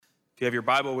If you have your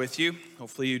Bible with you,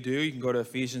 hopefully you do, you can go to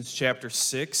Ephesians chapter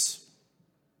 6.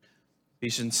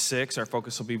 Ephesians 6, our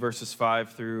focus will be verses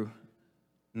 5 through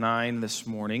 9 this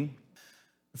morning.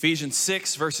 Ephesians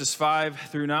 6, verses 5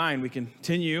 through 9, we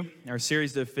continue our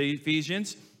series of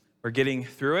Ephesians. We're getting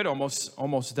through it,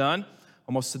 almost done,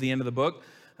 almost to the end of the book.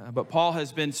 But Paul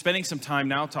has been spending some time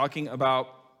now talking about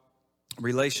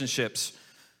relationships,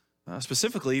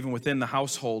 specifically even within the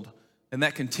household. And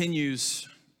that continues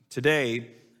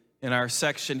today in our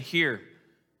section here.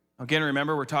 Again,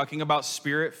 remember, we're talking about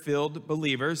spirit-filled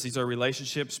believers. These are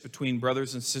relationships between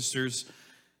brothers and sisters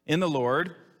in the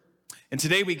Lord. And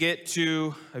today we get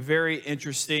to a very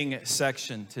interesting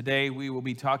section. Today we will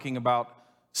be talking about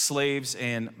slaves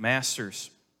and masters.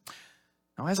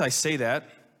 Now, as I say that,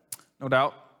 no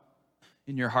doubt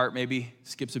in your heart maybe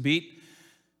skips a beat.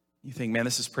 You think, man,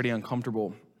 this is pretty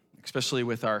uncomfortable, especially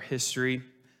with our history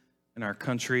in our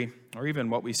country, or even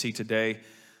what we see today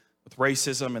with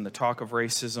racism and the talk of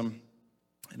racism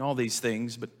and all these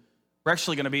things. But we're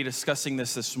actually going to be discussing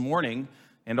this morning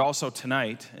and also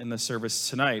tonight in the service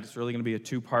tonight. It's really going to be a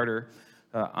two-parter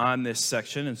on this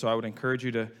section. And so I would encourage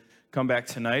you to come back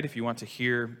tonight if you want to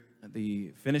hear the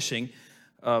finishing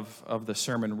of the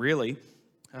sermon, really.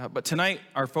 But tonight,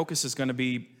 our focus is going to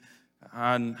be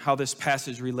on how this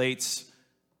passage relates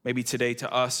maybe today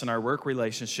to us and our work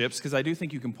relationships, because I do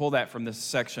think you can pull that from this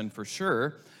section for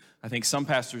sure. I think some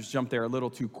pastors jump there a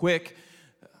little too quick,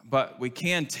 but we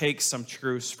can take some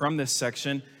truths from this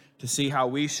section to see how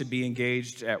we should be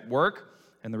engaged at work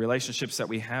and the relationships that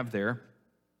we have there.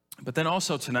 But then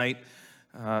also tonight,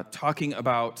 talking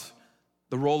about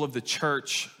the role of the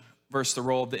church versus the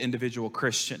role of the individual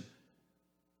Christian.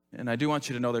 And I do want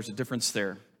you to know there's a difference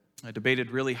there. I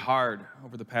debated really hard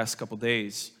over the past couple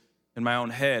days in my own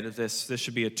head if this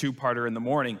should be a two-parter in the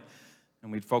morning,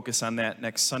 and we'd focus on that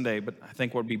next Sunday. But I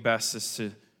think what would be best is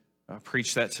to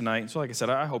preach that tonight. And so like I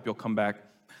said, I hope you'll come back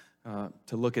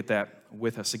to look at that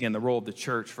with us. Again, the role of the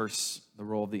church versus the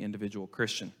role of the individual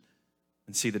Christian,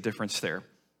 and see the difference there.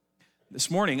 This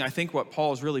morning, I think what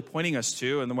Paul is really pointing us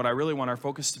to, and what I really want our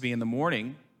focus to be in the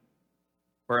morning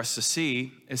for us to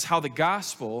see, is how the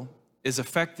gospel is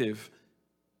effective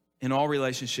in all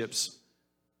relationships.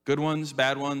 Good ones,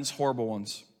 bad ones, horrible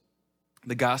ones.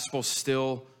 The gospel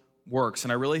still works.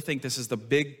 And I really think this is the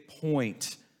big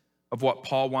point of what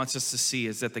Paul wants us to see,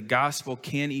 is that the gospel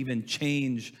can even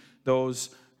change those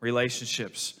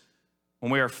relationships.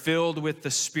 When we are filled with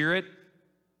the Spirit,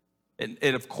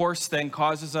 it of course then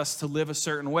causes us to live a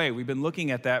certain way. We've been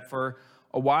looking at that for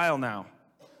a while now.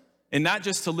 And not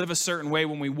just to live a certain way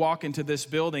when we walk into this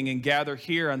building and gather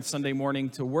here on Sunday morning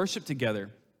to worship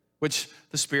together, which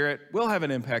the Spirit will have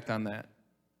an impact on that.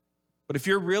 But if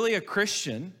you're really a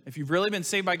Christian, if you've really been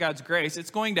saved by God's grace, it's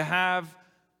going to have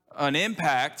an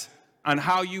impact on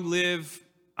how you live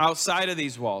outside of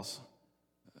these walls,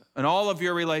 and all of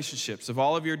your relationships, of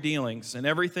all of your dealings, and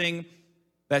everything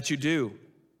that you do.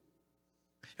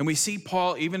 And we see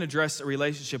Paul even address a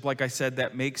relationship, like I said,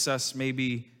 that makes us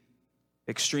maybe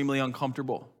extremely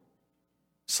uncomfortable.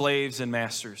 Slaves and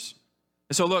masters.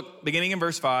 And so look, beginning in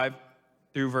verse 5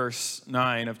 through verse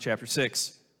 9 of chapter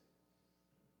 6.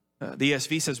 The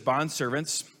ESV says,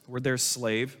 bondservants, word there,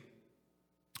 slave,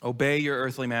 obey your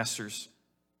earthly masters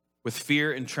with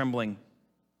fear and trembling,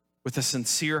 with a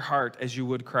sincere heart as you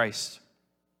would Christ.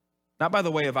 Not by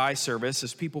the way of eye service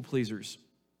as people pleasers,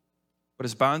 but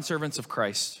as bondservants of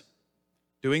Christ,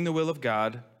 doing the will of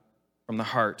God from the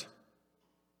heart,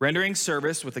 rendering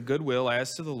service with a good will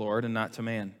as to the Lord and not to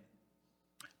man,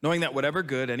 knowing that whatever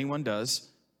good anyone does,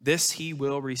 this he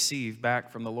will receive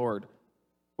back from the Lord,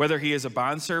 whether he is a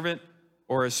bondservant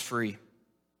or is free.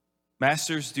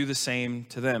 Masters, do the same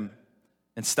to them,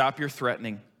 and stop your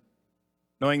threatening,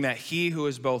 knowing that he who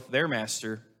is both their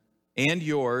master and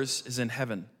yours is in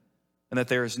heaven, and that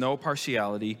there is no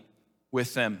partiality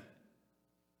with them.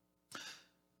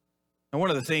 Now, one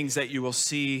of the things that you will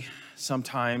see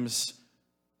sometimes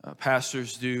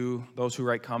pastors do, those who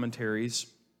write commentaries,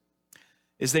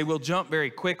 is they will jump very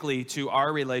quickly to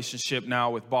our relationship now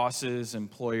with bosses,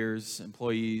 employers,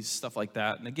 employees, stuff like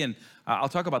that. And again, I'll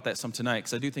talk about that some tonight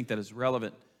because I do think that is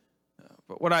relevant.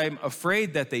 But what I'm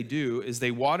afraid that they do is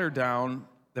they water down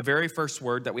the very first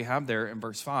word that we have there in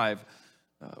verse 5.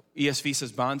 ESV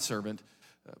says bondservant,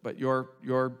 but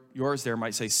yours there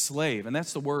might say slave, and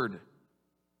that's the word.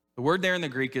 The word there in the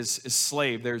Greek is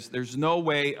slave. There's no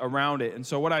way around it. And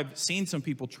so what I've seen some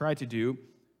people try to do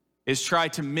is try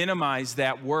to minimize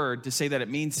that word to say that it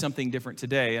means something different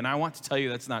today. And I want to tell you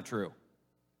that's not true.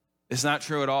 It's not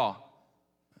true at all.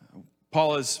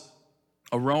 Paul is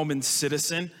a Roman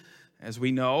citizen, as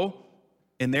we know,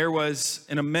 and there was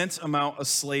an immense amount of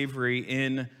slavery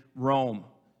in Rome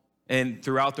and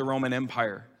throughout the Roman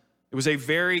Empire. It was a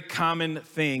very common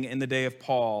thing in the day of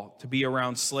Paul to be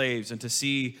around slaves and to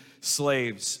see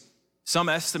slaves. Some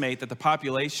estimate that the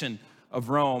population of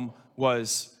Rome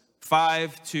was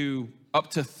 5 to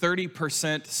up to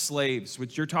 30% slaves,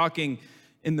 which you're talking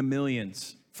in the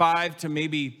millions. 5 to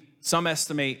maybe, some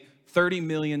estimate, 30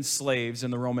 million slaves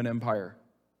in the Roman Empire.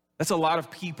 That's a lot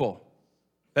of people.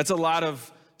 That's a lot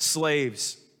of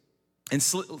slaves. And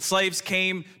slaves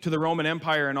came to the Roman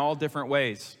Empire in all different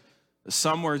ways.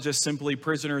 Some were just simply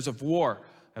prisoners of war.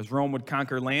 As Rome would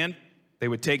conquer land, they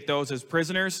would take those as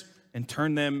prisoners and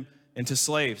turn them into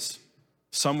slaves.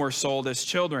 Some were sold as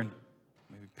children,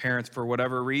 maybe parents for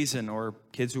whatever reason, or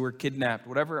kids who were kidnapped,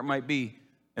 whatever it might be,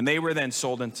 and they were then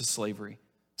sold into slavery.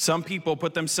 Some people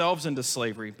put themselves into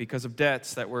slavery because of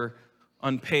debts that were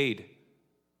unpaid.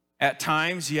 At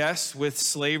times, yes, with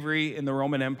slavery in the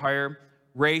Roman Empire,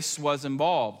 race was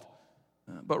involved.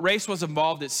 But race was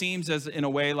involved, it seems, as in a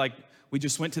way like we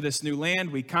just went to this new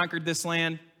land, we conquered this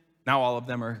land, now all of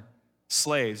them are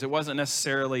slaves. It wasn't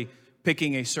necessarily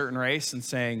picking a certain race and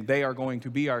saying they are going to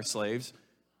be our slaves.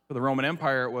 For the Roman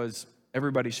Empire, it was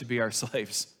everybody should be our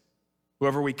slaves.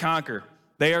 Whoever we conquer,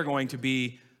 they are going to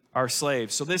be our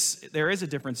slaves. So there is a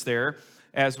difference there,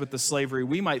 as with the slavery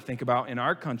we might think about in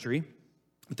our country,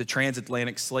 with the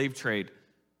transatlantic slave trade,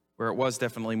 where it was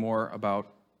definitely more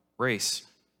about race.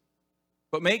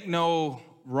 But make no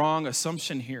wrong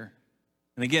assumption here.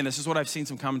 And again, this is what I've seen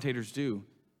some commentators do.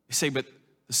 They say, but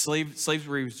the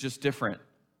slavery was just different.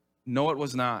 No, it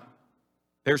was not.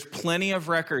 There's plenty of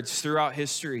records throughout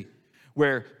history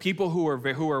where people who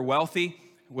are wealthy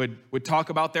would talk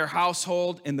about their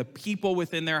household and the people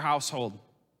within their household.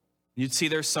 You'd see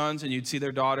their sons and you'd see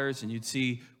their daughters and you'd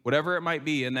see whatever it might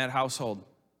be in that household.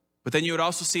 But then you would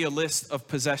also see a list of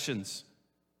possessions,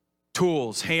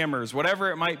 tools, hammers, whatever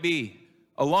it might be.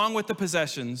 Along with the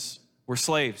possessions were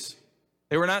slaves.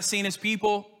 They were not seen as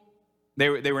people.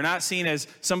 They were not seen as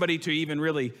somebody to even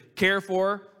really care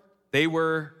for. They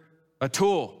were a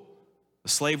tool. A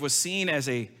slave was seen as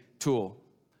a tool.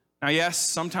 Now, yes,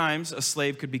 sometimes a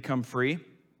slave could become free,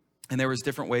 and there was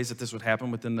different ways that this would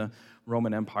happen within the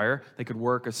Roman Empire. They could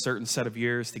work a certain set of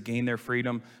years to gain their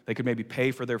freedom. They could maybe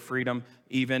pay for their freedom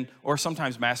even, or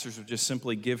sometimes masters would just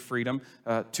simply give freedom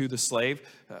to the slave.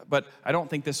 But I don't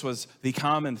think this was the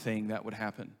common thing that would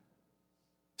happen.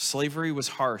 Slavery was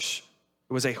harsh.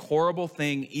 It was a horrible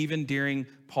thing even during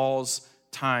Paul's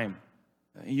time.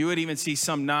 You would even see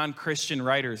some non-Christian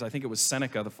writers, I think it was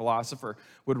Seneca, the philosopher,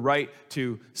 would write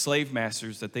to slave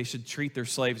masters that they should treat their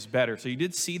slaves better. So you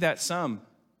did see that some.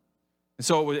 And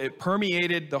so it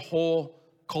permeated the whole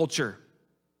culture.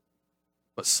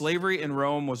 But slavery in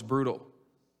Rome was brutal,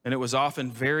 and it was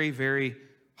often very, very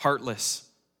heartless.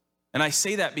 And I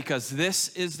say that because this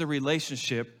is the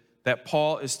relationship that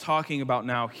Paul is talking about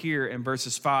now here in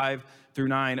verses 5 through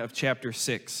 9 of chapter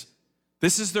 6.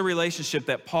 This is the relationship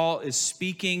that Paul is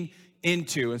speaking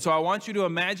into. And so I want you to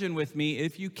imagine with me,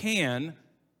 if you can,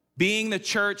 being the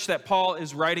church that Paul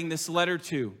is writing this letter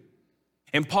to.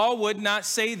 And Paul would not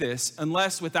say this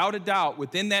unless, without a doubt,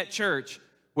 within that church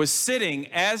was sitting,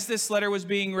 as this letter was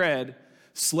being read,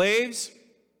 slaves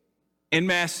and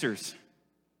masters,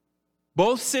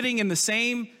 both sitting in the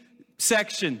same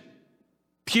section,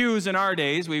 pews in our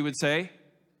days, we would say,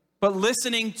 but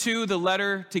listening to the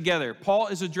letter together. Paul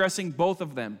is addressing both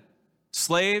of them.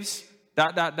 Slaves, ...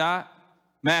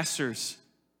 masters, ...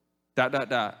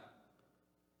 A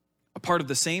part of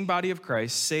the same body of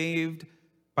Christ, saved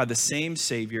by the same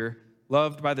Savior,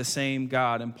 loved by the same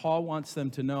God. And Paul wants them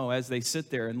to know, as they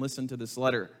sit there and listen to this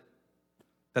letter,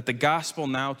 that the gospel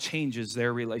now changes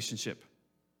their relationship.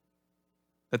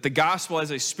 That the gospel, as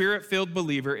a spirit-filled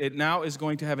believer, it now is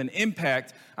going to have an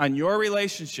impact on your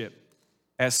relationship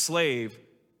as slave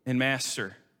and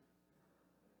master.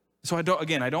 So I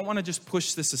don't want to just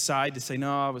push this aside to say,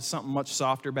 no, it was something much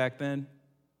softer back then.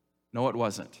 No, it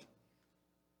wasn't.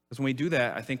 Because when we do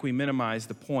that, I think we minimize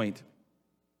the point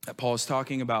that Paul is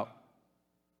talking about.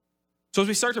 So as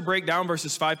we start to break down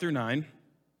verses 5 through 9,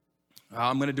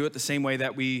 I'm going to do it the same way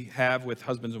that we have with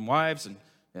husbands and wives, and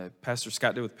Pastor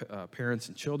Scott did with parents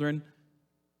and children.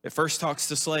 It first talks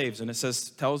to slaves, and it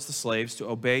tells the slaves to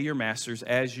obey your masters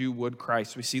as you would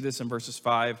Christ. We see this in verses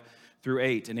 5 through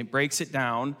 8, and it breaks it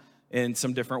down in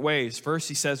some different ways. First,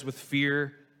 he says with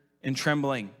fear and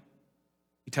trembling.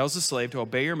 He tells the slave to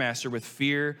obey your master with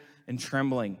fear and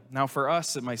trembling. Now, for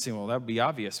us, it might seem, well, that would be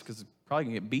obvious because he's probably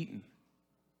going to get beaten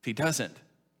if he doesn't.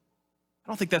 I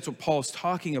don't think that's what Paul's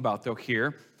talking about, though,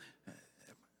 here.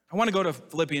 I want to go to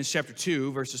Philippians chapter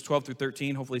 2, verses 12 through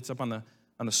 13. Hopefully it's up on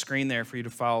on the screen there for you to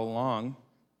follow along.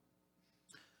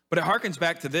 But it harkens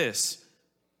back to this.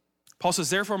 Paul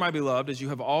says, therefore, my beloved, as you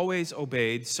have always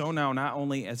obeyed, so now not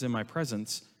only as in my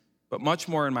presence, but much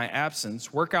more in my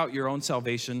absence, work out your own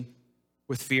salvation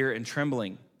with fear and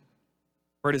trembling.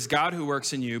 For it is God who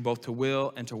works in you both to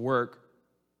will and to work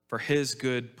for his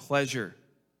good pleasure.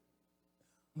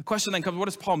 The question then comes, what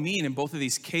does Paul mean in both of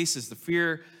these cases, the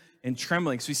fear and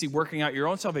trembling? So we see working out your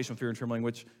own salvation with fear and trembling,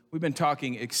 which we've been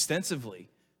talking extensively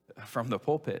from the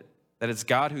pulpit, that it's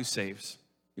God who saves.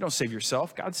 You don't save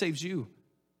yourself. God saves you,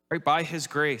 right? By his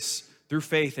grace, through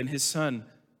faith in his Son.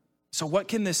 So what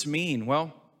can this mean?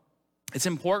 Well, it's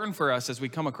important for us as we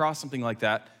come across something like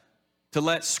that to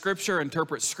let Scripture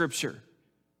interpret Scripture.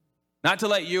 Not to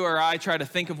let you or I try to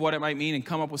think of what it might mean and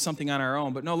come up with something on our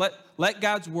own, but no, let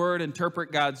God's word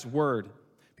interpret God's word.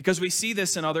 Because we see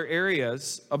this in other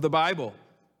areas of the Bible.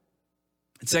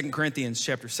 In 2 Corinthians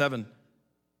chapter 7,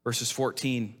 verses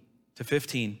 14 to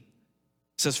 15, it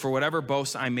says, for whatever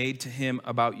boast I made to him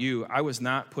about you, I was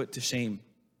not put to shame.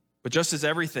 But just as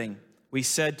everything we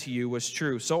said to you was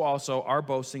true, so also our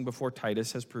boasting before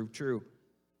Titus has proved true.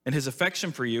 And his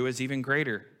affection for you is even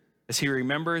greater, as he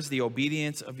remembers the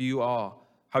obedience of you all,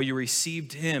 how you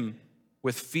received him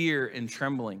with fear and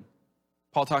trembling.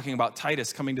 Paul talking about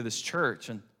Titus coming to this church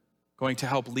and going to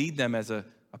help lead them as a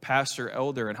pastor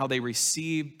elder, and how they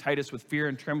received Titus with fear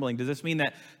and trembling. Does this mean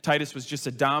that Titus was just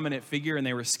a dominant figure and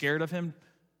they were scared of him?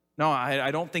 No, I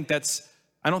don't think that's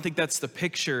the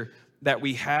picture that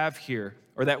we have here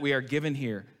or that we are given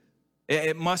here.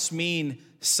 It must mean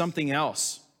something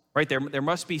else, right? There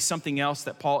must be something else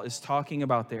that Paul is talking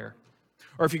about there.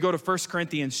 Or if you go to 1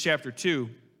 Corinthians chapter 2,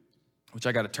 which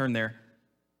I got to turn there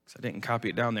because I didn't copy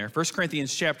it down there. 1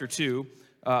 Corinthians chapter 2,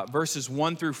 verses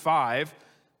 1 through 5,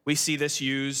 we see this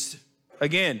used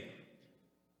again.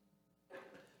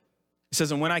 It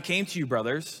says, and when I came to you,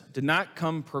 brothers, did not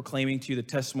come proclaiming to you the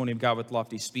testimony of God with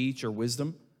lofty speech or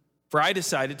wisdom, for I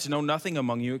decided to know nothing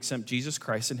among you except Jesus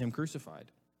Christ and him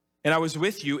crucified. And I was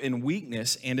with you in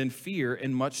weakness and in fear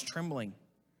and much trembling.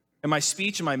 And my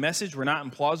speech and my message were not in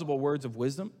plausible words of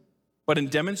wisdom, but in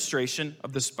demonstration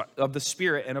of the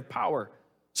Spirit and of power,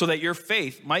 so that your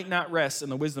faith might not rest in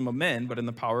the wisdom of men, but in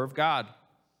the power of God.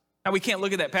 Now, we can't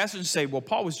look at that passage and say, well,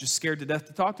 Paul was just scared to death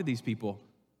to talk to these people.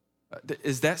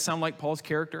 Does that sound like Paul's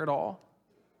character at all?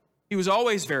 He was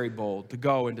always very bold to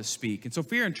go and to speak. And so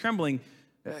fear and trembling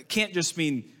can't just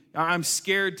mean I'm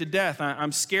scared to death.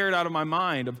 I'm scared out of my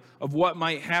mind of what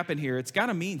might happen here. It's got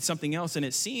to mean something else. And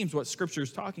it seems what Scripture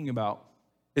is talking about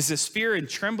is this fear and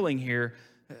trembling here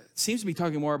seems to be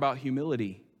talking more about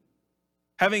humility,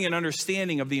 having an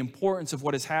understanding of the importance of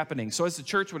what is happening. So as the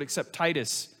church would accept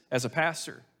Titus as a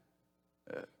pastor,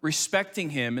 respecting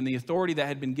him and the authority that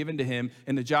had been given to him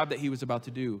and the job that he was about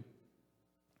to do.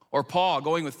 Or Paul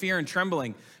going with fear and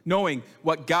trembling, knowing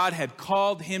what God had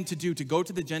called him to do, to go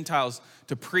to the Gentiles,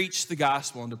 to preach the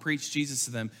gospel and to preach Jesus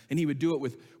to them. And he would do it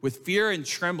with fear and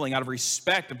trembling out of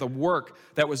respect of the work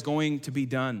that was going to be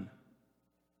done.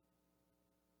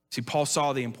 See, Paul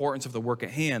saw the importance of the work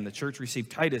at hand. The church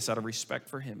received Titus out of respect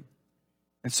for him.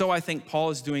 And so I think Paul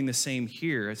is doing the same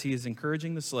here as he is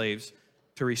encouraging the slaves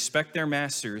to respect their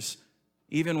masters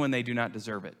even when they do not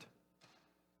deserve it.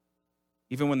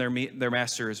 Even when their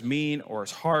master is mean or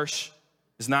is harsh,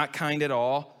 is not kind at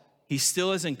all, he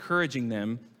still is encouraging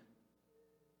them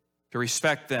to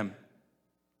respect them.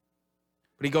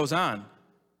 But he goes on,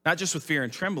 not just with fear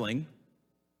and trembling,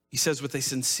 he says with a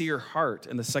sincere heart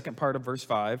in the second part of verse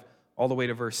 5 all the way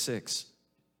to verse 6.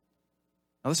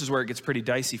 Now this is where it gets pretty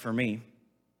dicey for me,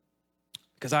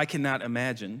 because I cannot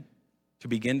imagine to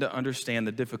begin to understand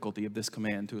the difficulty of this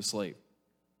command to a slave.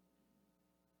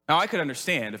 Now, I could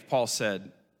understand if Paul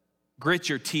said, grit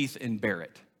your teeth and bear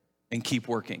it and keep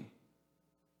working.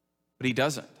 But he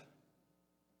doesn't.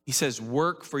 He says,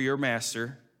 work for your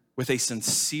master with a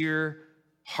sincere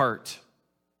heart.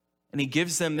 And he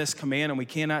gives them this command, and we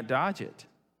cannot dodge it.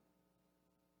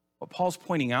 What Paul's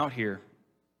pointing out here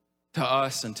to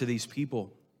us and to these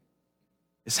people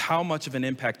is how much of an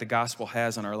impact the gospel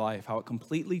has on our life, how it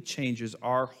completely changes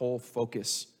our whole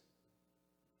focus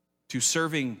to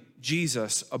serving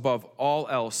Jesus above all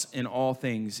else in all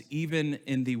things, even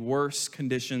in the worst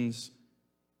conditions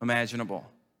imaginable.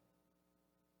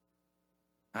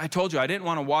 I told you I didn't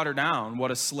want to water down what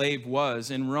a slave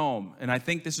was in Rome, and I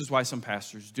think this is why some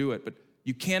pastors do it, but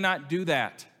you cannot do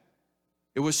that.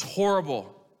 It was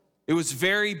horrible. It was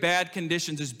very bad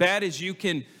conditions, as bad as you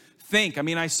can think. I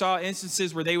mean, I saw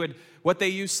instances where what they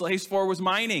used slaves for was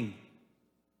mining.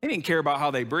 They didn't care about how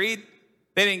they breathed.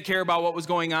 They didn't care about what was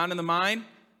going on in the mine.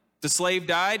 The slave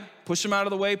died, push him out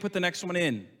of the way, put the next one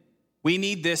in. We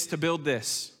need this to build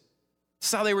this. This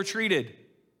is how they were treated.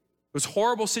 It was a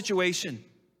horrible situation.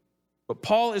 But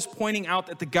Paul is pointing out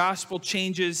that the gospel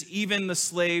changes even the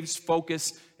slave's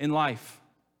focus in life.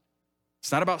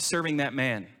 It's not about serving that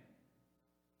man.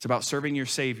 It's about serving your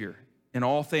Savior in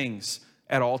all things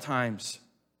at all times.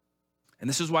 And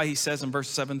this is why he says in verse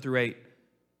 7 through 8,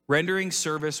 rendering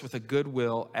service with a good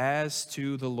will as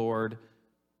to the Lord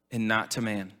and not to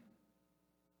man,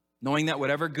 knowing that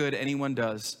whatever good anyone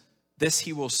does, this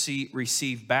he will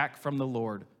receive back from the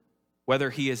Lord, whether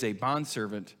he is a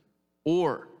bondservant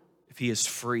or if he is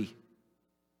free.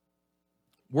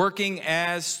 Working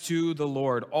as to the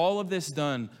Lord, all of this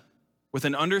done with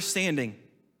an understanding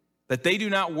that they do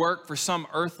not work for some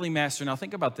earthly master. Now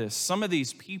think about this. Some of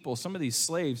these people, some of these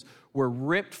slaves were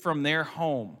ripped from their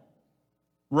home.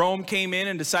 Rome came in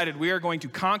and decided, we are going to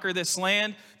conquer this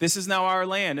land. This is now our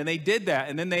land. And they did that.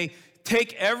 And then they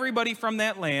take everybody from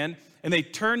that land and they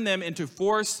turn them into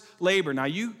forced labor. Now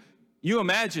you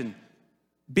imagine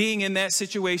being in that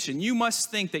situation. You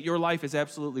must think that your life is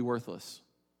absolutely worthless.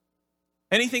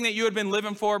 Anything that you had been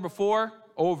living for before,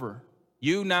 over.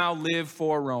 You now live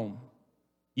for Rome.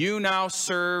 You now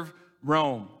serve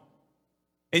Rome.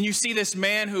 And you see this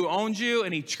man who owns you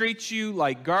and he treats you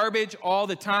like garbage all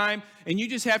the time. And you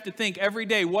just have to think every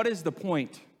day, what is the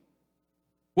point?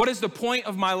 What is the point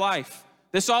of my life?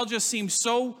 This all just seems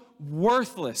so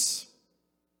worthless.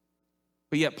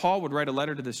 But yet Paul would write a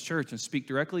letter to this church and speak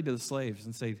directly to the slaves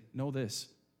and say, know this,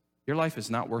 your life is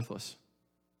not worthless.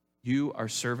 You are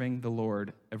serving the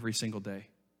Lord every single day.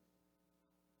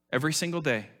 Every single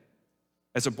day.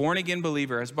 As a born-again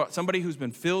believer, as somebody who's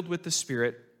been filled with the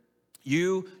Spirit,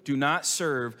 you do not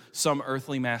serve some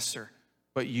earthly master,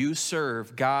 but you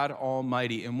serve God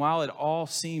Almighty. And while it all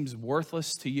seems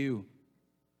worthless to you,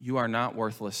 you are not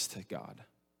worthless to God.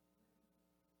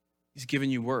 He's given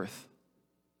you worth.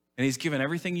 And he's given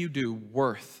everything you do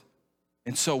worth.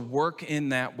 And so work in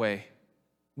that way.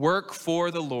 Work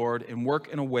for the Lord and work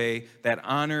in a way that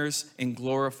honors and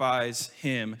glorifies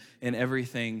him in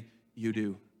everything you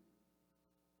do.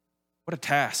 What a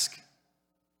task.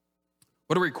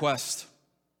 What a request.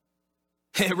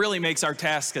 It really makes our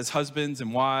task as husbands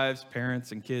and wives,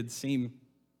 parents and kids seem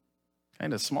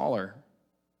kind of smaller.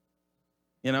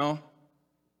 You know,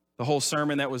 the whole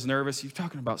sermon that was nervous, you're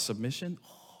talking about submission? Oh.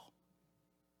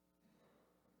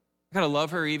 I got to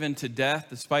love her even to death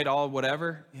despite all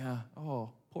whatever? Yeah,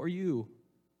 oh, poor you.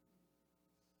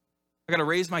 I got to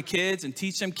raise my kids and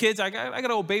teach them. Kids, I got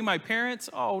to obey my parents?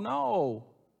 Oh, no.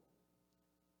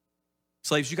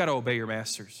 Slaves, you got to obey your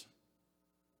masters.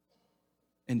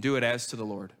 And do it as to the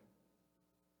Lord.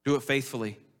 Do it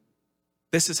faithfully.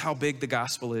 This is how big the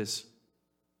gospel is.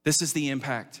 This is the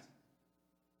impact.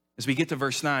 As we get to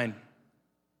verse 9,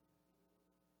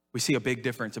 we see a big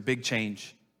difference, a big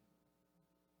change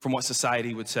from what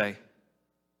society would say.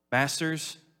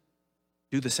 Masters,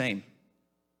 do the same.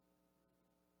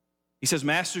 He says,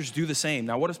 masters, do the same.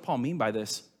 Now, what does Paul mean by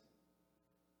this?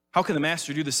 How can the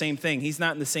master do the same thing? He's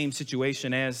not in the same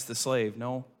situation as the slave.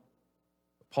 No.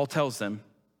 Paul tells them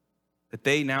that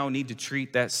they now need to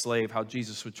treat that slave how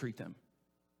Jesus would treat them.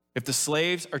 If the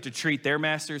slaves are to treat their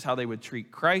masters how they would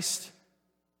treat Christ,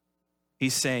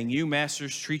 he's saying, you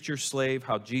masters, treat your slave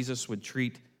how Jesus would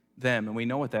treat them. And we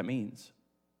know what that means.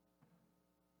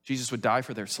 Jesus would die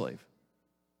for their slave.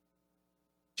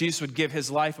 Jesus would give his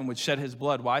life and would shed his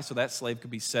blood. Why? So that slave could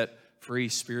be set free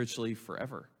spiritually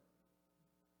forever.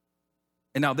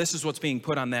 And now this is what's being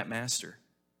put on that master.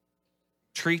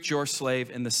 Treat your slave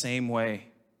in the same way,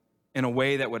 in a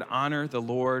way that would honor the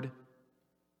Lord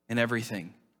in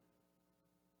everything.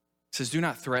 It says, do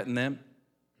not threaten them.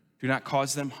 Do not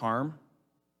cause them harm.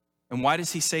 And why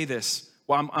does he say this?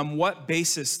 Well, on what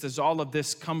basis does all of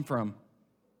this come from?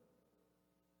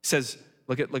 He says,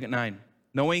 look at 9.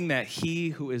 Knowing that he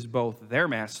who is both their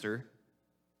master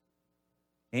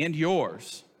and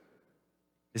yours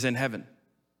is in heaven,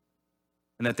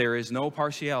 and that there is no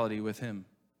partiality with him.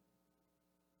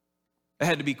 That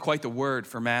had to be quite the word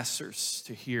for masters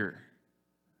to hear.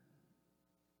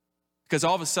 Because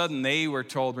all of a sudden they were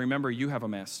told, remember, you have a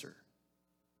master.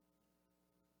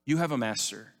 You have a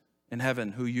master in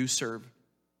heaven who you serve,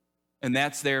 and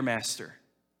that's their master.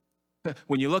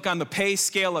 When you look on the pay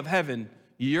scale of heaven,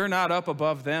 you're not up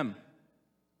above them.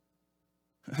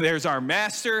 There's our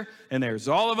master, and there's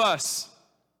all of us.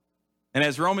 And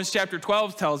as Romans chapter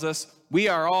 12 tells us, we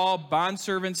are all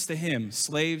bondservants to him,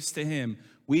 slaves to him.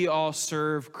 We all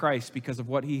serve Christ because of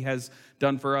what he has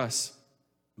done for us.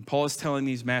 And Paul is telling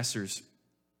these masters,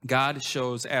 God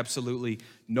shows absolutely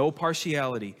no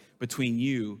partiality between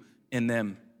you and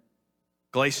them.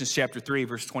 Galatians chapter 3,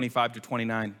 verse 25 to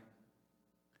 29.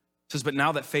 It says, but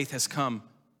now that faith has come,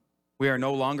 we are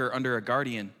no longer under a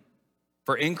guardian.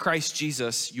 For in Christ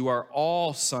Jesus, you are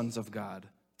all sons of God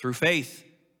through faith.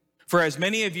 For as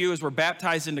many of you as were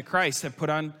baptized into Christ have put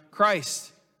on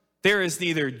Christ. There is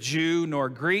neither Jew nor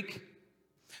Greek.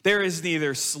 There is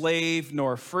neither slave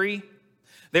nor free.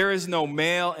 There is no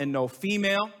male and no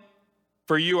female.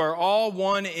 For you are all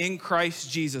one in Christ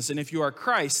Jesus. And if you are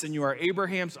Christ, then you are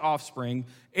Abraham's offspring,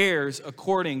 heirs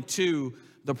according to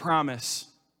the promise.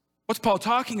 What's Paul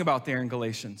talking about there in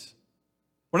Galatians?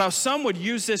 Well, now some would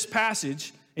use this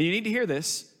passage, and you need to hear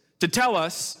this, to tell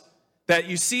us that,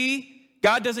 you see,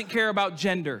 God doesn't care about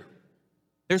gender.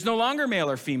 There's no longer male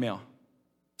or female.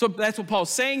 So that's what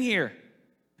Paul's saying here.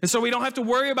 And so we don't have to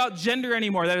worry about gender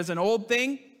anymore. That is an old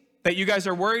thing that you guys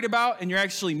are worried about, and you're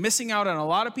actually missing out on a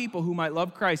lot of people who might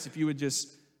love Christ if you would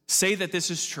just say that this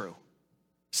is true.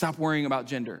 Stop worrying about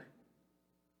gender.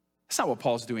 That's not what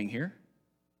Paul's doing here.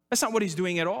 That's not what he's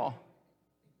doing at all.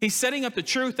 He's setting up the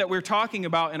truth that we're talking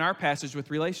about in our passage with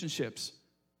relationships.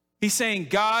 He's saying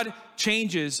God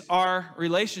changes our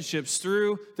relationships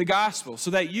through the gospel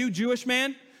so that you, Jewish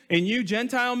man, and you,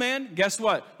 Gentile man, guess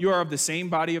what? You are of the same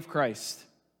body of Christ.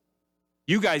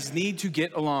 You guys need to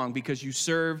get along because you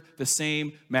serve the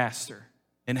same master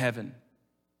in heaven.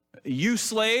 You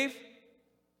slave,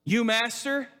 you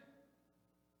master,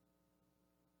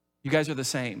 you guys are the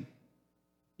same.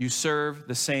 You serve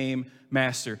the same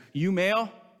master. You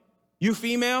male, you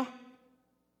female,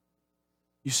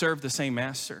 you serve the same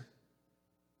master.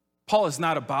 Paul is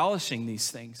not abolishing these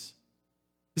things.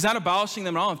 He's not abolishing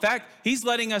them at all. In fact, he's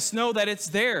letting us know that it's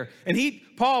there. And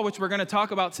Paul, which we're going to talk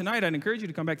about tonight, I'd encourage you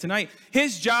to come back tonight.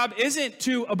 His job isn't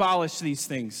to abolish these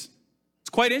things.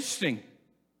 It's quite interesting.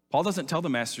 Paul doesn't tell the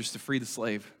masters to free the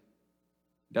slave.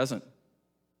 He doesn't.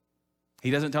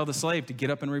 He doesn't tell the slave to get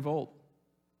up and revolt.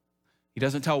 He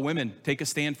doesn't tell women, take a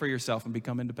stand for yourself and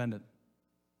become independent.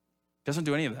 He doesn't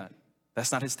do any of that.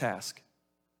 That's not his task.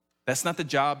 That's not the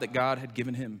job that God had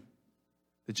given him.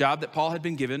 The job that Paul had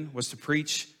been given was to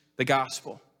preach the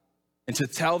gospel and to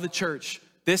tell the church,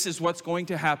 this is what's going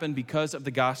to happen because of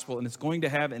the gospel, and it's going to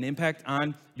have an impact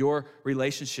on your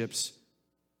relationships.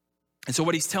 And so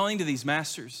what he's telling to these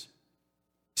masters,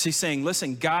 he's saying,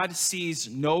 listen, God sees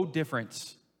no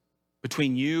difference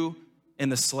between you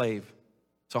and the slave.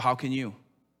 So how can you?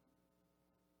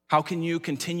 How can you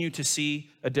continue to see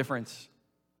a difference?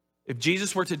 If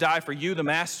Jesus were to die for you, the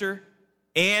master,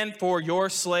 and for your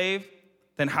slave,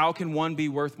 then how can one be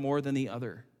worth more than the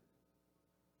other?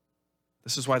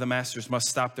 This is why the masters must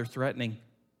stop their threatening.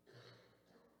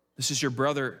 This is your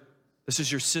brother. This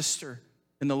is your sister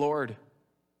in the Lord.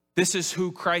 This is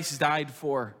who Christ died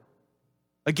for.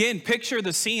 Again, picture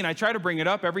the scene. I try to bring it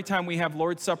up every time we have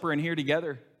Lord's Supper in here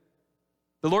together.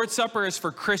 The Lord's Supper is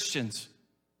for Christians,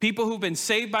 people who've been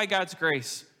saved by God's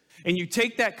grace. And you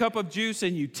take that cup of juice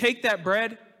and you take that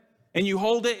bread and you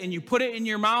hold it and you put it in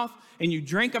your mouth and you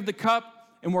drink of the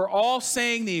cup, and we're all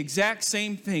saying the exact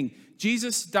same thing.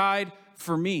 Jesus died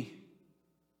for me.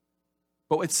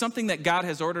 But it's something that God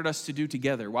has ordered us to do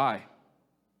together. Why?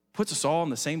 Puts us all on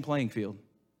the same playing field.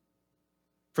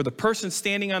 For the person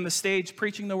standing on the stage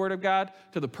preaching the word of God,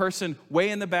 to the person way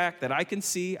in the back that I can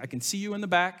see you in the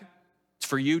back, it's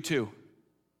for you too.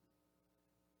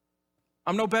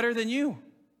 I'm no better than you.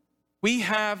 We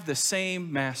have the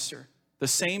same master, the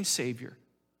same Savior,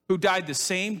 who died the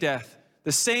same death,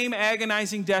 the same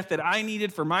agonizing death that I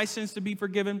needed for my sins to be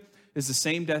forgiven is the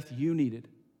same death you needed.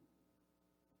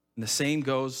 And the same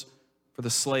goes for the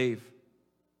slave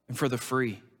and for the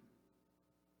free.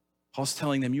 Paul's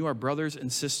telling them, you are brothers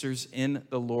and sisters in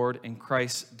the Lord, and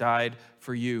Christ died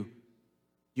for you.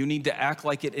 You need to act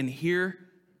like it in here,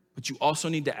 but you also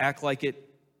need to act like it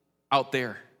out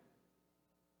there.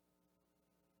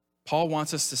 Paul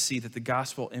wants us to see that the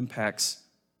gospel impacts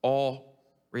all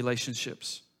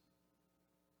relationships.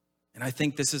 And I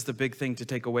think this is the big thing to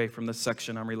take away from this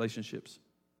section on relationships.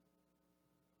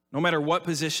 No matter what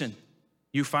position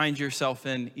you find yourself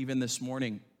in, even this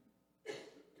morning,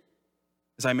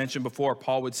 as I mentioned before,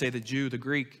 Paul would say the Jew, the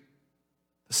Greek,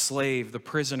 the slave, the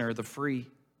prisoner, the free,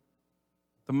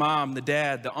 the mom, the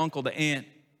dad, the uncle, the aunt,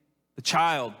 the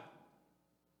child,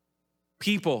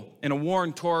 people in a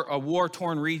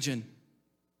war-torn region,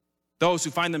 those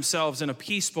who find themselves in a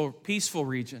peaceful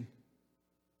region.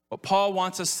 What Paul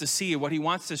wants us to see, what he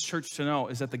wants this church to know,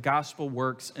 is that the gospel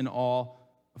works in all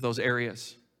of those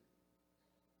areas.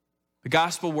 The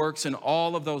gospel works in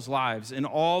all of those lives, in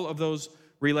all of those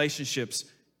relationships.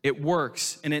 It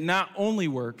works, and it not only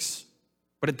works,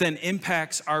 but it then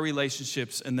impacts our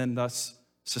relationships and then thus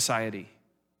society.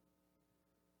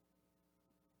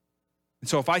 And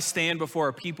so if I stand before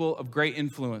a people of great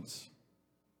influence,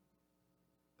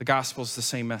 the gospel is the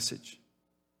same message.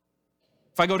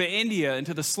 If I go to India,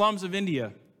 into the slums of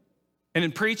India, and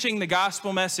in preaching the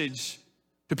gospel message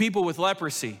to people with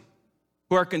leprosy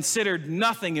who are considered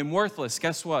nothing and worthless,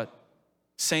 guess what?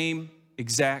 Same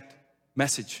exact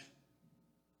message.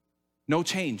 No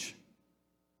change.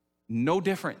 No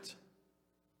different.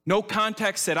 No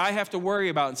context that I have to worry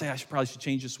about and say, I probably should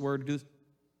change this word.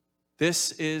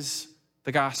 This is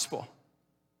the gospel.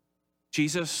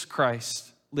 Jesus Christ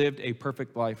lived a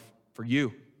perfect life for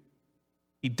you.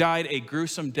 He died a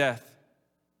gruesome death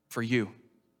for you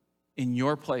in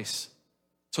your place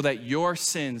so that your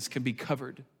sins can be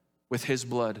covered with his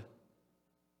blood.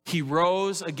 He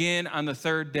rose again on the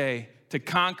third day to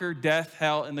conquer death,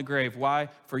 hell, and the grave. Why?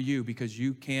 For you, because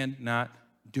you cannot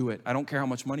do it. I don't care how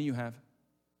much money you have.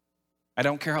 I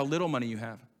don't care how little money you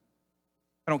have.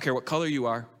 I don't care what color you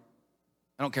are.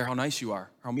 I don't care how nice you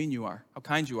are, how mean you are, how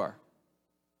kind you are.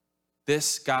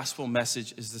 This gospel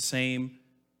message is the same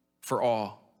for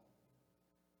all.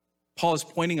 Paul is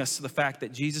pointing us to the fact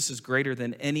that Jesus is greater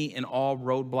than any and all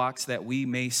roadblocks that we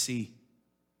may see.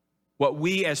 What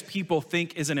we as people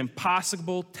think is an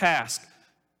impossible task,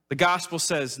 the gospel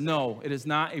says, no, it is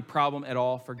not a problem at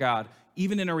all for God.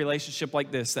 Even in a relationship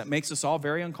like this that makes us all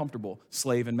very uncomfortable,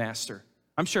 slave and master.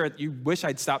 I'm sure you wish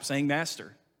I'd stop saying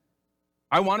master.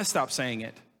 I want to stop saying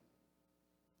it.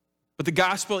 But the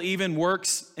gospel even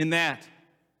works in that.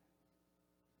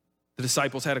 The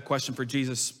disciples had a question for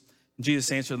Jesus.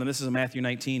 Jesus answered them. This is in Matthew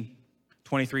 19,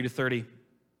 23 to 30.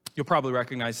 You'll probably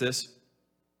recognize this.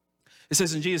 It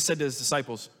says, and Jesus said to his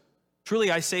disciples,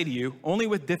 truly I say to you, only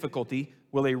with difficulty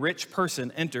will a rich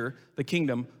person enter the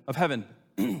kingdom of heaven.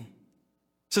 It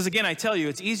says again, I tell you,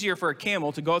 it's easier for a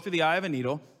camel to go through the eye of a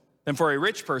needle than for a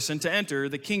rich person to enter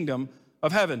the kingdom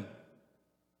of heaven.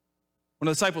 When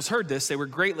the disciples heard this, they were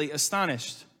greatly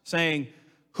astonished, saying,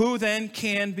 who then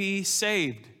can be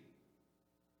saved?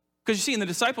 Because you see, in the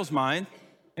disciples' mind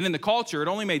and in the culture, it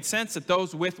only made sense that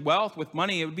those with wealth, with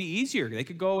money, it would be easier. They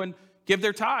could go and give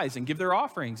their tithes and give their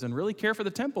offerings and really care for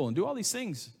the temple and do all these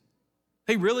things.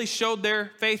 They really showed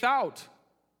their faith out.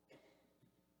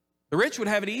 The rich would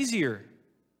have it easier.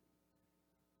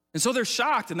 And so they're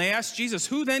shocked and they ask Jesus,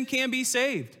 who then can be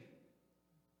saved? It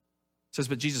says,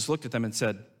 but Jesus looked at them and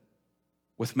said,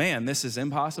 with man, this is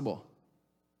impossible.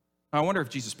 Now, I wonder if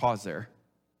Jesus paused there.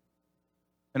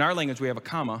 In our language, we have a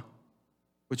comma,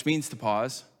 which means to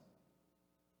pause.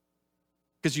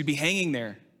 Because you'd be hanging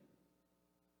there.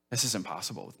 This is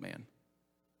impossible with man.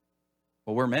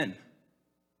 Well, we're men.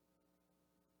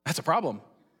 That's a problem.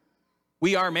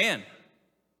 We are man.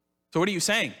 So what are you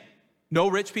saying? No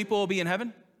rich people will be in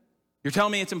heaven? You're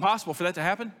telling me it's impossible for that to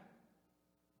happen?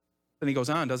 Then he goes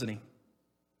on, doesn't he?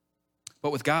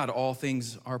 But with God, all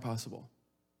things are possible.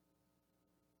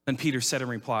 Then Peter said in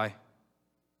reply,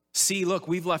 see, look,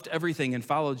 we've left everything and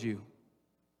followed you.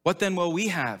 What then will we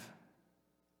have?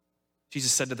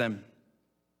 Jesus said to them,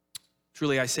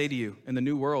 truly I say to you, in the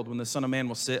new world, when the Son of Man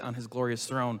will sit on his glorious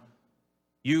throne,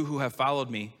 you who have followed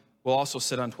me will also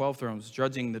sit on 12 thrones,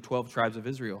 judging the 12 tribes of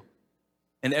Israel.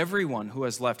 And everyone who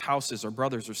has left houses or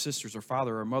brothers or sisters or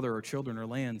father or mother or children or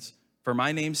lands for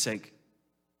my name's sake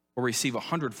will receive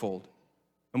 100-fold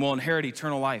and will inherit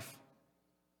eternal life.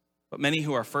 But many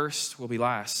who are first will be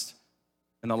last,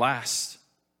 and the last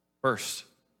first.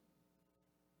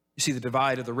 You see, the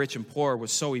divide of the rich and poor was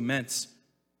so immense.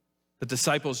 The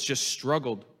disciples just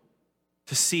struggled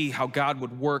to see how God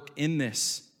would work in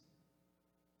this.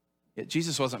 Yet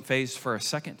Jesus wasn't fazed for a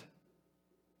second.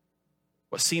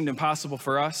 What seemed impossible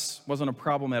for us wasn't a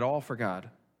problem at all for God.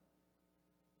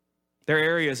 There are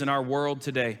areas in our world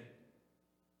today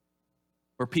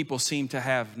where people seem to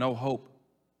have no hope.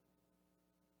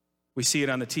 We see it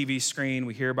on the TV screen.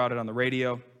 We hear about it on the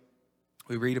radio.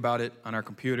 We read about it on our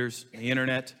computers, the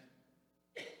internet.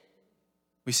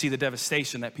 We see the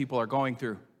devastation that people are going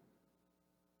through.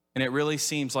 And it really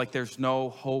seems like there's no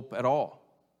hope at all.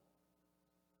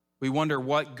 We wonder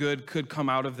what good could come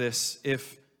out of this,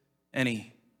 if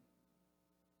any.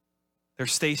 Their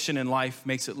station in life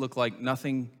makes it look like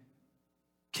nothing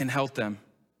can help them.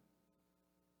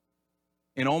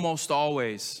 And almost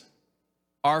always,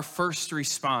 our first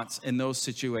response in those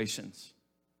situations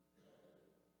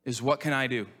is, what can I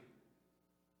do?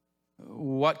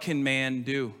 What can man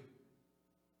do?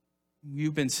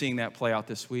 You've been seeing that play out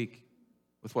this week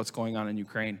with what's going on in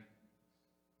Ukraine.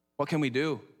 What can we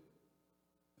do?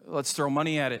 Let's throw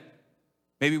money at it.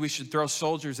 Maybe we should throw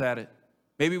soldiers at it.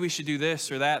 Maybe we should do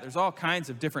this or that. There's all kinds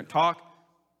of different talk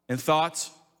and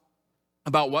thoughts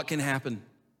about what can happen.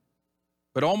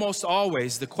 But almost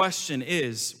always the question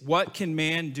is, what can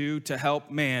man do to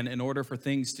help man in order for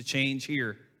things to change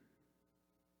here?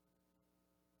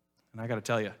 And I got to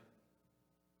tell you,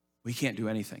 we can't do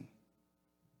anything.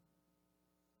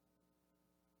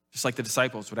 Just like the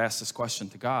disciples would ask this question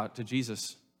to God, to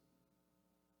Jesus,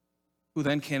 who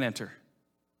then can enter?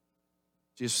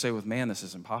 Jesus would say, with man, this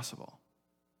is impossible.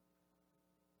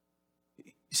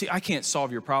 You see, I can't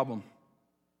solve your problem.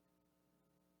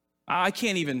 I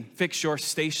can't even fix your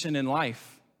station in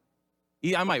life.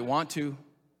 I might want to.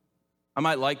 I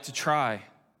might like to try.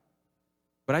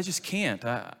 But I just can't.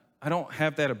 I don't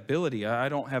have that ability. I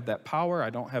don't have that power. I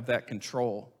don't have that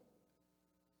control.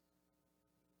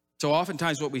 So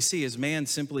oftentimes what we see is man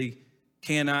simply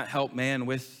cannot help man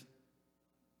with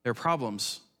their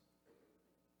problems.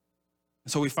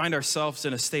 So we find ourselves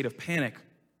in a state of panic,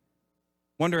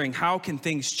 wondering how can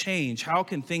things change? How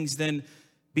can things then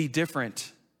be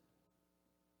different?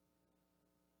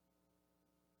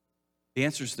 The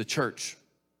answer is the church.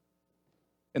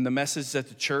 And the message that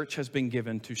the church has been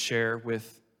given to share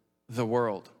with the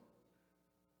world.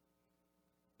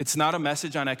 It's not a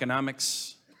message on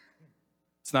economics.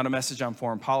 It's not a message on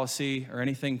foreign policy or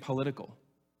anything political.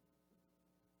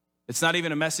 It's not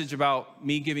even a message about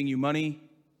me giving you money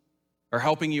or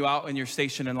helping you out in your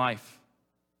station in life.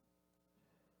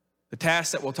 The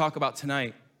task that we'll talk about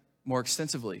tonight more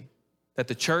extensively, that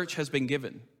the church has been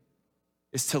given,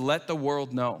 is to let the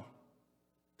world know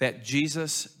that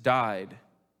Jesus died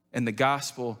and the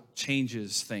gospel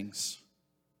changes things.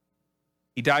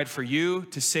 He died for you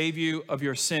to save you of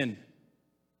your sin.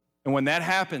 And when that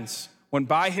happens, when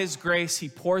by his grace he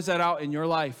pours that out in your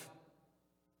life,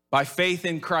 by faith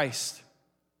in Christ,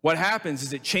 what happens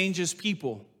is it changes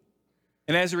people.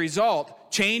 And as a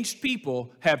result, changed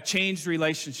people have changed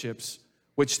relationships,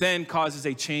 which then causes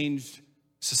a changed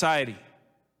society,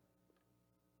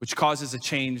 which causes a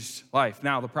changed life.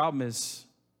 Now, the problem is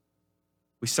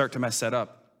we start to mess that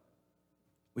up.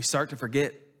 We start to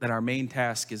forget that our main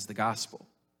task is the gospel.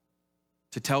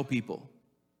 To tell people,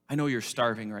 I know you're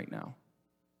starving right now,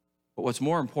 but what's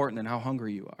more important than how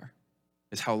hungry you are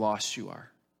is how lost you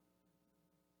are.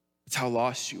 It's how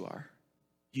lost you are.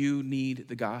 You need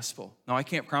the gospel. Now, I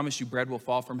can't promise you bread will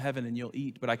fall from heaven and you'll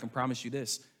eat, but I can promise you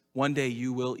this. One day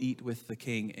you will eat with the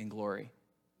King in glory,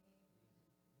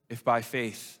 if by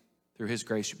faith, through his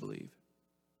grace, you believe.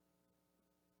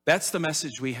 That's the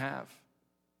message we have.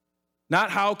 Not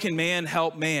how can man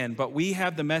help man, but we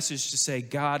have the message to say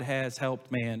God has helped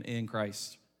man in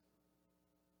Christ.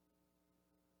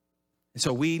 And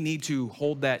so we need to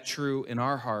hold that true in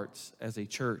our hearts as a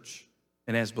church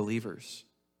and as believers.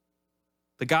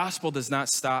 The gospel does not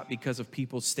stop because of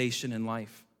people's station in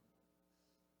life.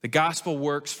 The gospel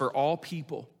works for all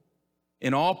people,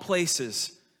 in all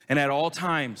places, and at all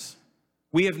times.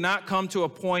 We have not come to a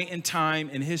point in time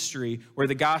in history where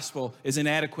the gospel is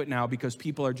inadequate now because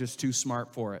people are just too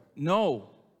smart for it. No,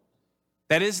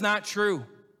 that is not true.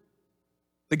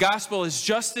 The gospel is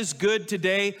just as good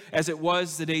today as it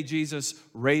was the day Jesus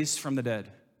raised from the dead.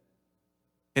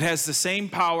 It has the same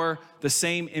power, the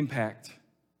same impact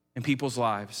in people's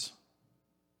lives.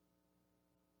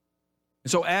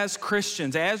 And so as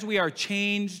Christians, as we are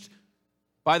changed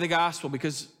by the gospel,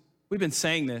 because we've been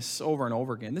saying this over and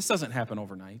over again, this doesn't happen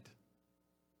overnight.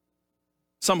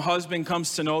 Some husband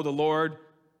comes to know the Lord.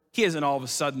 He isn't all of a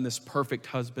sudden this perfect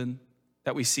husband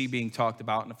that we see being talked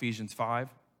about in Ephesians 5.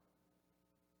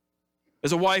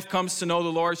 As a wife comes to know the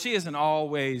Lord, she isn't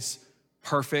always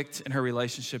perfect in her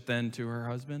relationship then to her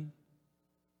husband.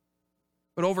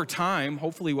 But over time,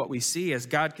 hopefully what we see as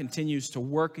God continues to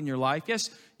work in your life, yes,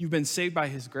 you've been saved by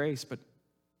his grace, but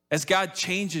as God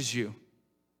changes you,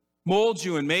 molds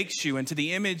you and makes you into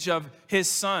the image of his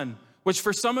son, which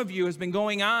for some of you has been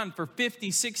going on for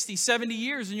 50, 60, 70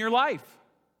 years in your life.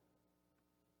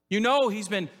 You know he's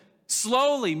been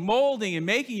slowly molding and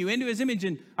making you into his image,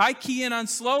 and I key in on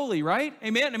slowly, right?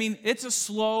 Amen? I mean, it's a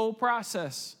slow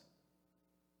process.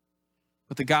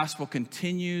 But the gospel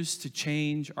continues to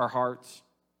change our hearts.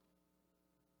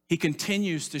 He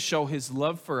continues to show his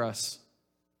love for us,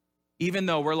 even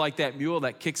though we're like that mule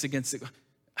that kicks against it.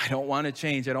 I don't want to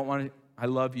change. I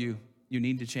love you. You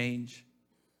need to change.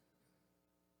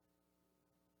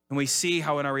 And we see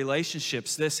how in our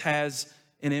relationships this has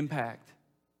an impact.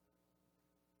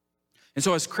 And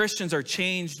so as Christians are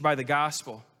changed by the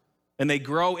gospel and they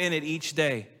grow in it each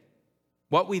day,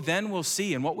 what we then will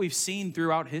see and what we've seen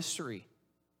throughout history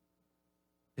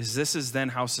is this is then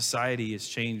how society is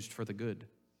changed for the good.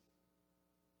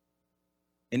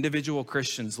 Individual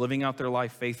Christians living out their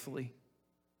life faithfully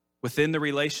within the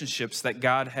relationships that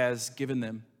God has given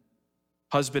them,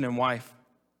 husband and wife,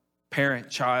 parent,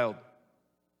 child,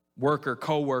 worker,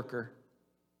 co-worker,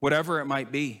 whatever it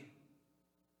might be.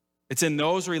 It's in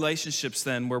those relationships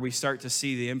then where we start to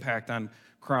see the impact on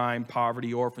crime,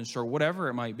 poverty, orphanage, or whatever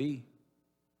it might be.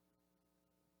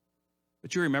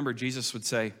 But you remember Jesus would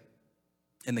say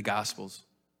in the Gospels,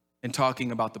 in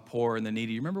talking about the poor and the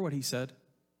needy, you remember what he said?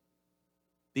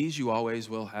 These you always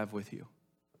will have with you.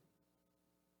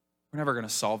 We're never going to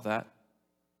solve that.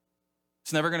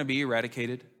 It's never going to be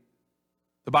eradicated.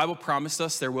 The Bible promised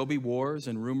us there will be wars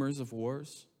and rumors of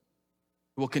wars.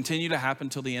 It will continue to happen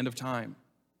till the end of time.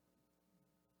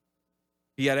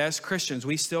 Yet as Christians,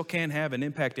 we still can have an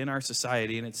impact in our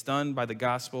society, and it's done by the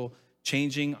gospel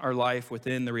changing our life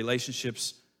within the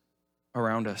relationships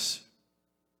around us.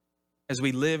 As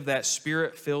we live that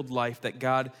spirit-filled life that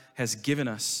God has given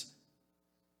us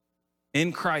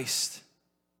in Christ.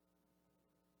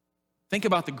 Think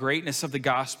about the greatness of the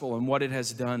gospel and what it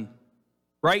has done.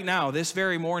 Right now, this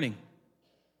very morning,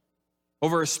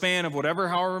 over a span of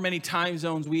however many time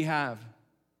zones we have,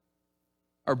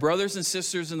 our brothers and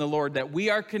sisters in the Lord that we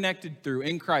are connected through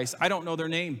in Christ, I don't know their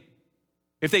name.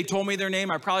 If they told me their name,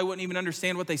 I probably wouldn't even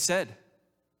understand what they said.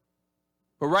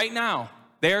 But right now,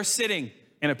 they are sitting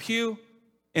in a pew,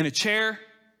 in a chair,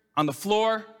 on the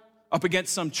floor, up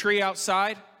against some tree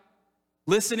outside,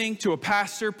 listening to a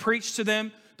pastor preach to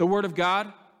them the word of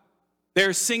God.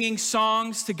 They're singing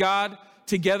songs to God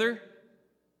together,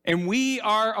 and we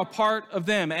are a part of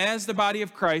them as the body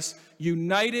of Christ,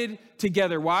 united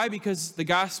together. Why? Because the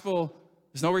gospel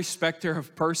is no respecter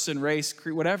of person, race,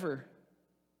 creed, whatever.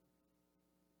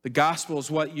 The gospel is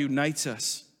what unites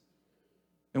us.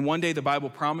 And one day the Bible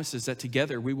promises that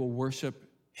together we will worship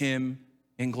him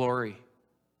in glory,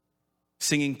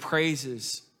 singing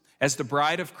praises as the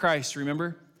bride of Christ.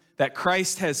 Remember that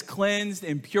Christ has cleansed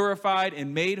and purified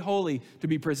and made holy to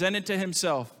be presented to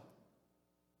himself.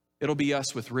 It'll be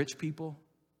us with rich people,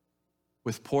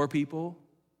 with poor people,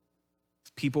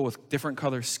 people with different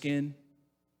color skin,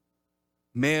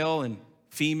 male and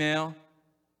female,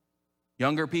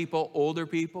 younger people, older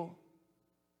people,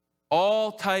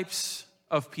 all types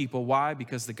of people. Why?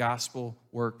 Because the gospel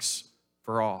works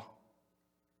for all.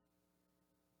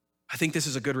 I think this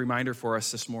is a good reminder for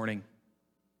us this morning,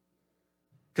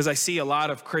 because I see a lot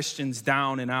of Christians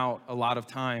down and out a lot of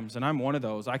times, and I'm one of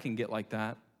those. I can get like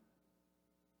that,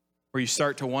 where you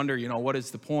start to wonder, what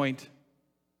is the point?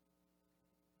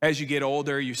 As you get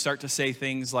older, you start to say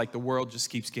things like the world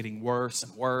just keeps getting worse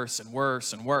and worse and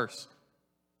worse and worse.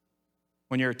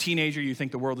 When you're a teenager, you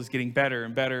think the world is getting better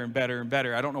and better and better and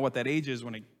better. I don't know what that age is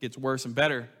when it gets worse and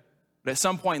better, but at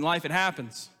some point in life, it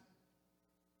happens.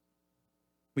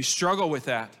 We struggle with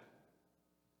that.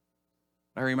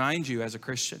 I remind you as a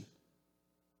Christian,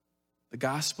 the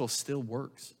gospel still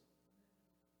works.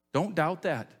 Don't doubt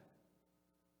that.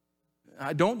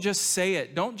 Don't just say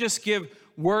it. Don't just give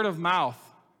word of mouth.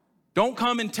 Don't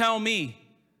come and tell me,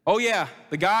 oh yeah,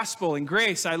 the gospel and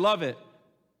grace, I love it.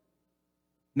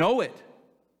 Know it.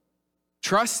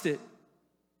 Trust it.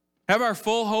 Have our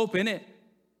full hope in it.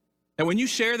 That when you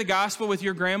share the gospel with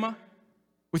your grandma,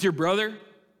 with your brother,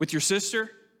 with your sister,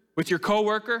 with your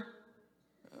coworker,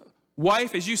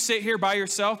 wife, as you sit here by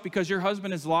yourself because your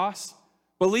husband is lost,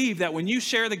 believe that when you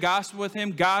share the gospel with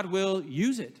him, God will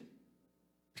use it.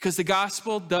 Because the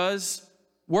gospel does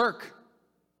work.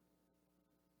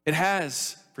 It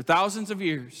has for thousands of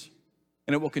years,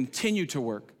 and it will continue to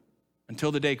work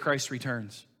until the day Christ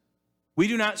returns. We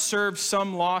do not serve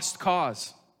some lost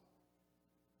cause.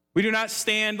 We do not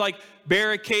stand like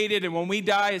barricaded, and when we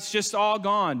die, it's just all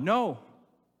gone. No.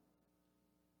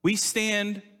 We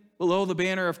stand below the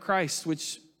banner of Christ,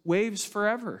 which waves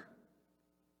forever.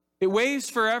 It waves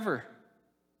forever.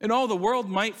 And the world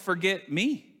might forget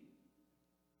me.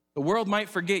 The world might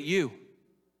forget you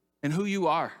and who you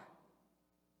are.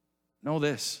 Know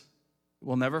this, it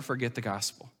will never forget the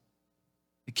gospel.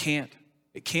 It can't.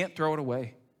 It can't throw it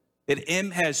away. It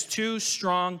has too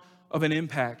strong of an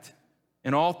impact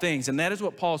in all things. And that is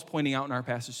what Paul is pointing out in our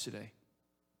passage today.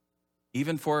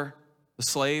 Even for the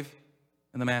slave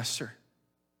and the master,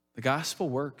 the gospel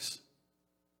works.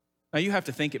 Now you have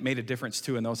to think it made a difference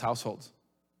too in those households.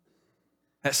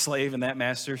 That slave and that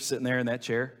master sitting there in that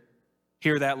chair,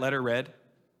 hear that letter read,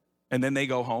 and then they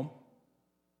go home.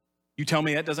 You tell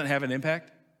me that doesn't have an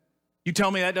impact? You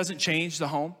tell me that doesn't change the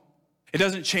home? It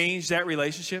doesn't change that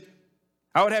relationship?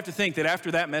 I would have to think that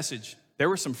after that message, there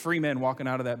were some free men walking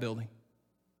out of that building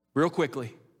real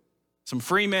quickly. Some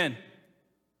free men,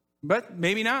 but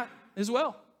maybe not as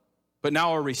well. But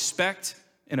now a respect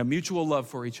and a mutual love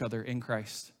for each other in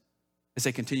Christ as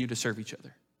they continue to serve each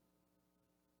other.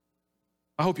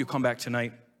 I hope you'll come back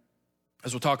tonight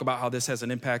as we'll talk about how this has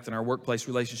an impact in our workplace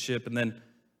relationship, and then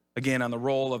again on the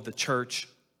role of the church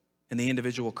and the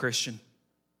individual Christian.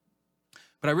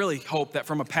 But I really hope that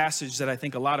from a passage that I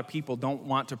think a lot of people don't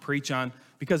want to preach on,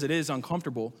 because it is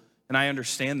uncomfortable, and I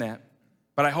understand that.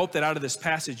 But I hope that out of this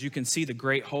passage, you can see the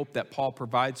great hope that Paul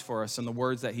provides for us in the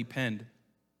words that he penned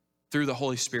through the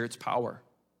Holy Spirit's power.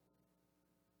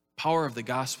 Power of the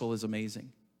gospel is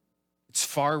amazing. It's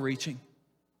far-reaching.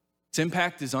 Its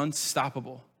impact is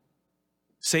unstoppable.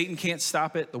 Satan can't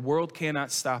stop it. The world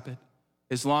cannot stop it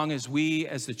as long as we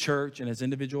as the church and as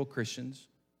individual Christians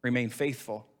remain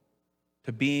faithful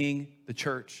to being the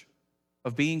church,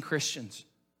 of being Christians,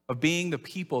 of being the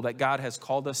people that God has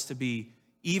called us to be,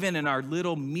 even in our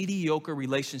little mediocre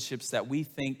relationships that we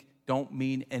think don't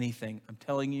mean anything. I'm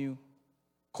telling you,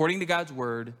 according to God's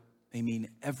word, they mean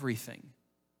everything.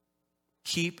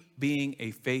 Keep being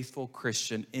a faithful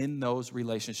Christian in those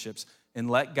relationships and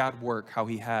let God work how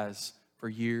he has for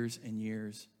years and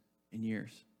years and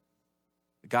years.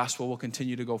 The gospel will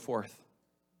continue to go forth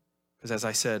because, as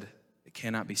I said, it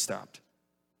cannot be stopped.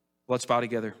 Let's bow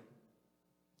together.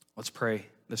 Let's pray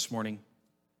this morning.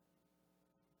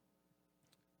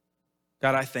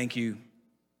 God, I thank you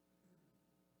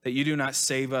that you do not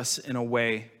save us in a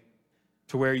way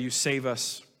to where you save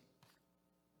us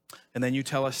and then you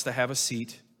tell us to have a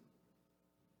seat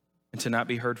and to not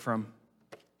be heard from.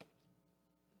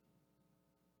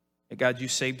 And God, you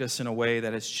saved us in a way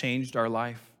that has changed our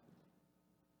life.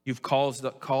 You've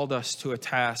called us to a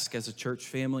task as a church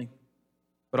family,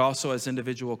 but also as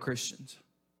individual Christians.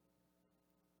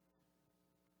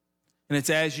 And it's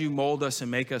as you mold us and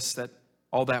make us that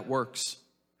all that works.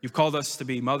 You've called us to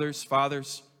be mothers,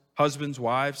 fathers, husbands,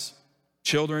 wives,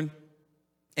 children,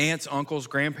 aunts, uncles,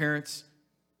 grandparents.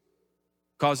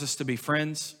 Cause us to be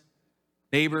friends,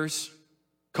 neighbors,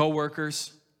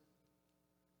 co-workers.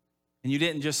 And you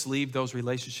didn't just leave those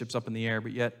relationships up in the air,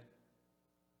 but yet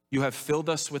you have filled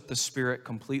us with the Spirit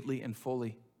completely and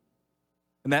fully.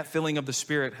 And that filling of the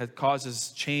Spirit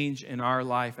causes change in our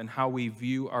life and how we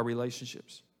view our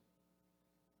relationships.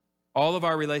 All of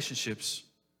our relationships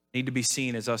need to be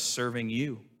seen as us serving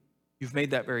you. You've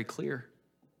made that very clear.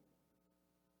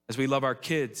 As we love our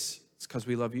kids, it's because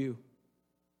we love you.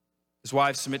 As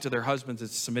wives submit to their husbands,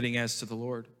 it's submitting as to the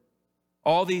Lord.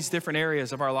 All these different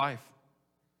areas of our life,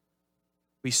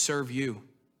 we serve you.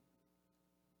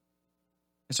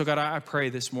 And so, God, I pray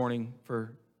this morning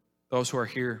for those who are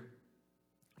here.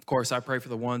 Of course, I pray for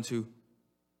the ones who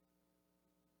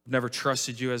have never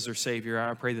trusted you as their Savior.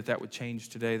 I pray that that would change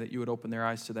today, that you would open their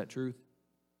eyes to that truth.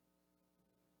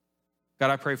 God,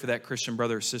 I pray for that Christian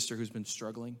brother or sister who's been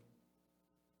struggling.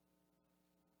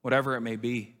 Whatever it may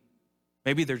be.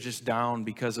 Maybe they're just down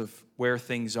because of where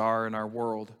things are in our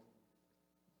world.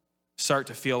 Start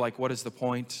to feel like, what is the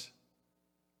point?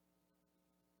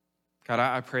 God,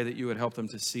 I pray that you would help them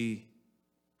to see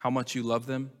how much you love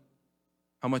them,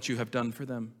 how much you have done for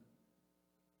them,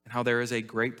 and how there is a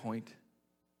great point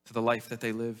to the life that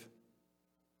they live.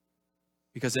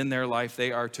 Because in their life,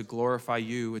 they are to glorify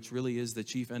you, which really is the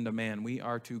chief end of man. We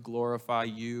are to glorify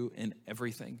you in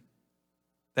everything.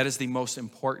 That is the most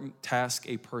important task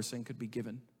a person could be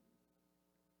given.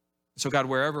 So God,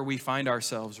 wherever we find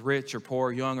ourselves, rich or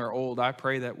poor, young or old, I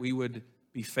pray that we would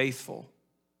be faithful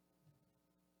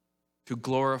to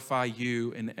glorify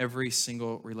you in every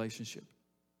single relationship,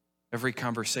 every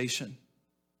conversation,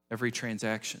 every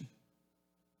transaction,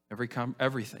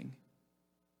 everything.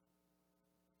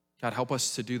 God, help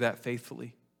us to do that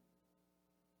faithfully.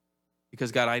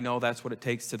 Because God, I know that's what it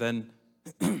takes to then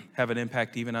have an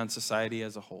impact even on society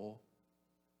as a whole.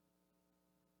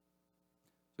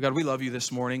 So God, we love you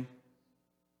this morning.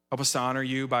 Help us to honor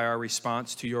you by our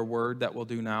response to your word that we'll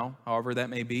do now, however that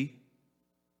may be.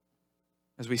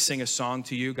 As we sing a song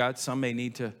to you, God, some may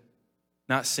need to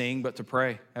not sing, but to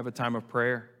pray, have a time of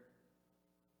prayer,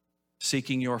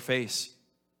 seeking your face.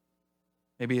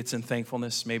 Maybe it's in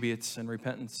thankfulness, maybe it's in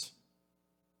repentance.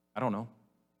 I don't know.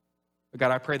 But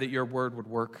God, I pray that your word would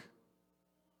work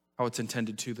how it's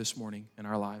intended to this morning in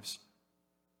our lives.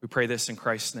 We pray this in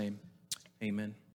Christ's name. Amen.